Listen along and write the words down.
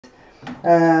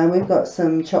We've got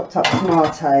some chopped up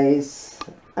tomatoes,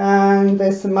 and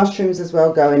there's some mushrooms as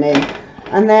well going in.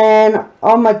 And then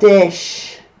on my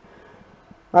dish,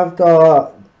 I've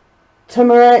got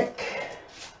turmeric,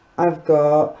 I've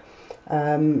got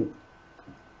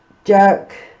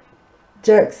jerk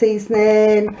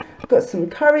seasoning, I've got some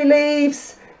curry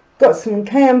leaves, got some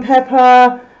cayenne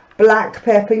pepper, black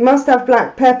pepper. You must have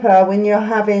black pepper when you're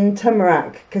having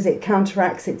turmeric because it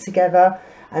counteracts it together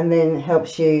and then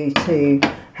helps you to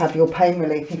have your pain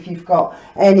relief. If you've got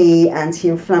any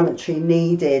anti-inflammatory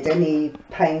needed, any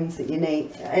pains that you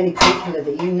need, any painkiller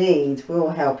that you need will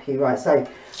help you. Right, so,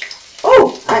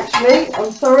 oh, actually,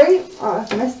 I'm sorry, I've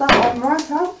messed that one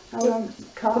right up.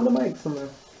 Cut the mic somewhere.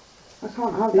 I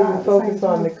can't hold that. Focus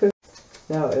on the cooking.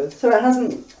 Now it is. So it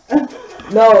hasn't.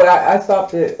 No, I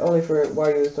stopped it only for while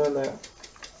you was doing that.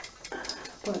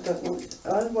 Well,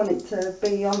 I want it to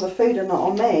be on the food and not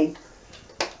on me.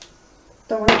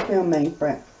 Don't want it to be on me,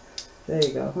 Brett. There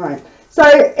you go. Right. So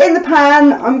in the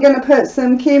pan, I'm going to put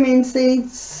some cumin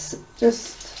seeds.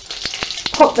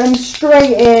 Just pop them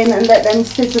straight in and let them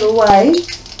sizzle away.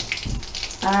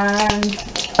 And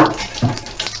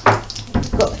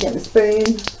got to get the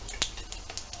spoon.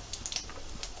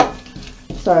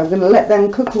 So I'm going to let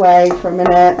them cook away for a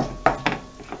minute.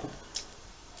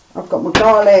 I've got my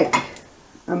garlic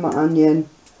and my onion,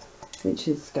 which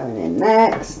is going in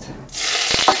next.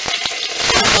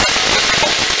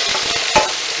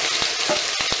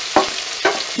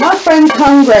 My friend's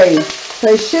hungry,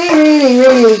 so she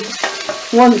really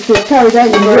wants this curry,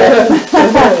 don't you, Brett?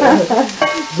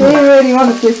 She really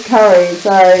wants this curry,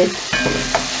 so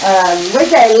we're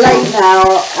getting late now,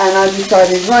 and I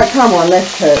decided, right, come on,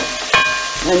 let's cook.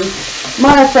 And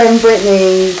my friend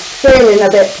Brittany's feeling a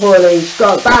bit poorly. She's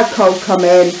got a bad cold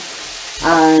coming,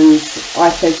 and I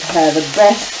said to her, the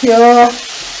best cure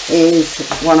is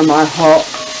one of my hot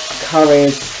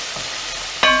curries.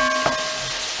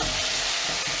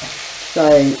 So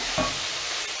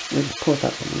let's pause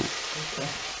that for a minute.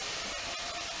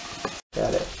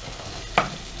 Got it.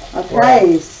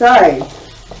 Okay, so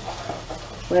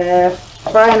we're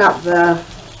frying up the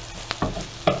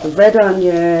red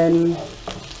onion,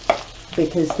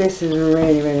 because this is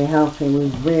really healthy. We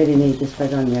really need this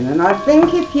red onion, and I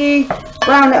think if you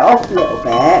brown it off a little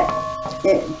bit,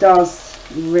 it does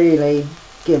really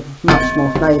give much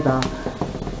more flavour,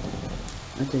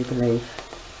 I do believe.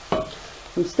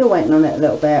 I'm still waiting on it a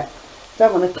little bit.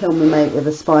 Don't want to kill my mate with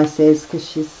the spices because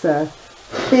she's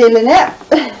feeling it.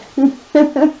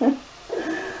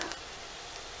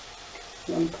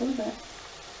 You want to pause it?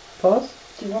 Pause?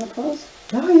 Do you want to pause?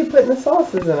 No, you're putting the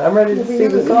sauces in. I'm ready to see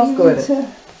the sauce go in it.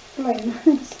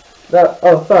 No,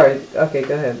 oh, sorry. Okay,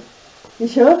 go ahead. you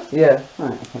sure? Yeah.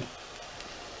 Right, okay.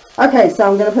 Okay, so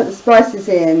I'm going to put the spices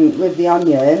in with the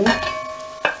onion,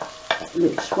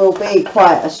 which will be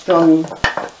quite a strong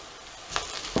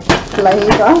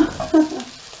flavour.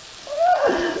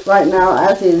 Right now,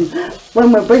 as in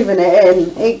when we're breathing it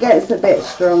in, it gets a bit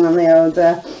strong on the old,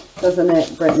 doesn't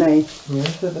it, Brittany?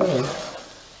 Yes, it does.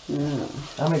 Yeah.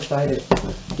 I'm excited.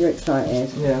 You're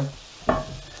excited? Yeah.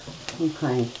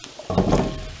 Okay.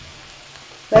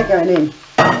 They're going in.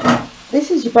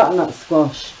 This is your butternut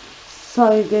squash.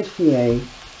 So good for you.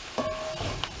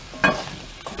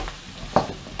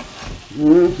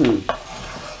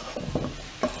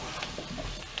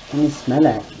 Can you smell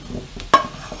it?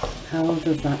 How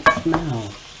does that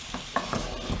smell,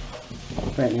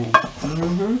 Brittany?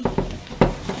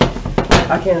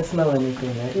 I can't smell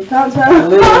anything, right? You can't tell?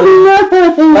 Literally.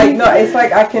 Oh, no. Like, no, it's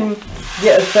like I can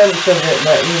get a sense of it,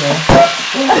 but you know.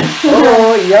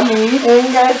 Oh, yummy.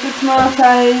 In goes the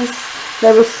tomatoes.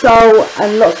 There was salt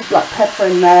and lots of black pepper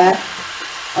in there.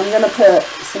 I'm going to put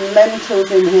some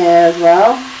lentils in here as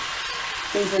well.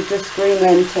 These are just green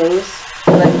lentils.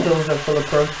 Lentils are full of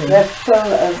protein. They're full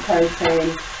of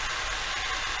protein.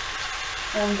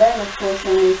 And then of course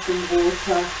I need some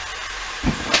water.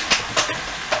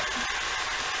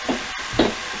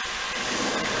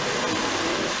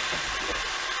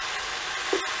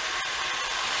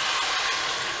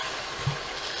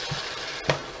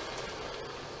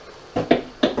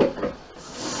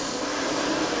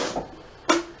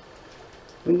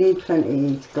 We need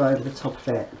plenty to go over the top of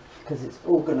it because it's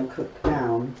all going to cook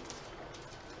down.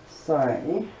 So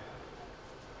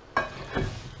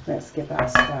let's give that a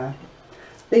stir.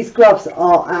 These gloves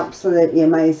are absolutely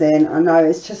amazing. I know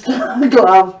it's just a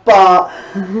glove, but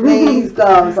these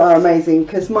gloves are amazing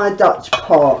because my Dutch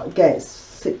pot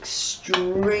gets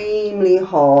extremely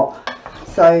hot.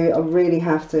 So I really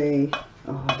have to.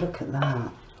 Oh, look at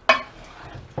that.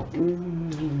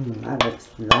 That looks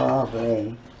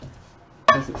lovely.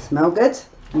 Does it smell good?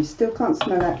 You still can't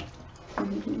smell it.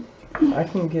 I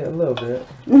can get a little bit.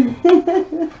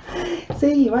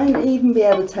 See, you won't even be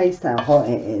able to taste how hot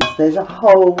it is. There's a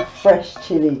whole fresh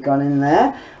chilli gone in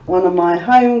there. One of my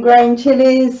homegrown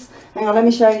chilies. Hang on, let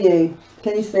me show you.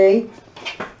 Can you see?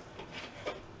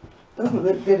 Doesn't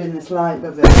look good in this light,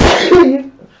 does it?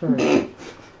 Sorry.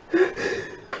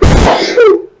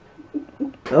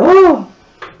 Oh!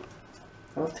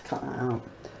 I'll have to cut that out.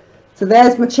 So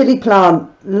there's my chilli plant.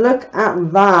 Look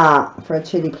at that for a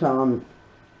chilli plant.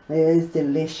 It is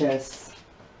delicious.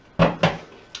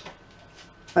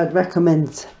 I'd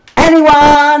recommend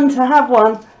anyone to have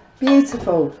one.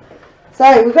 Beautiful.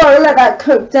 So we've got to let that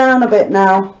cook down a bit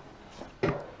now.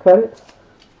 Cut it.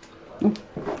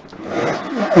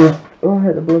 Oh, I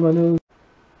had to blow my nose.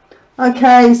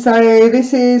 Okay, so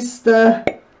this is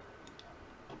the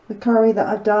curry that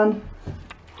I've done.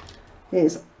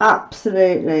 It's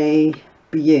absolutely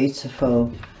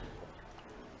beautiful.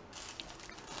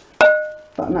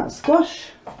 Butternut squash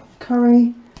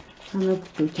curry, and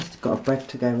we've just got a bread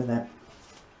to go with it.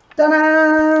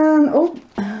 Ta-da! Oh,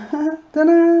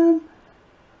 ta-da!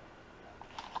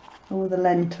 All the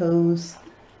lentils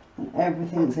and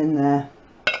everything's in there.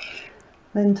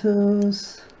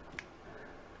 Lentils,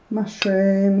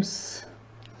 mushrooms,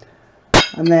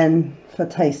 and then for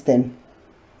tasting.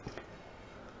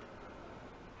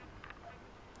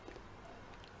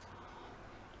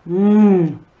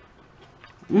 Mmm.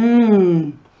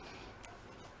 Mmm.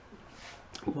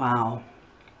 Wow.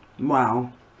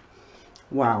 Wow.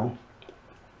 Wow.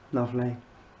 Lovely.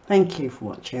 Thank you for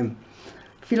watching.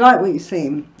 If you like what you've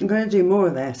seen, I'm going to do more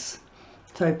of this.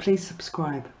 So please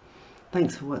subscribe.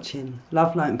 Thanks for watching.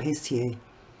 Love, light and peace to you.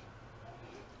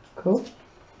 Cool.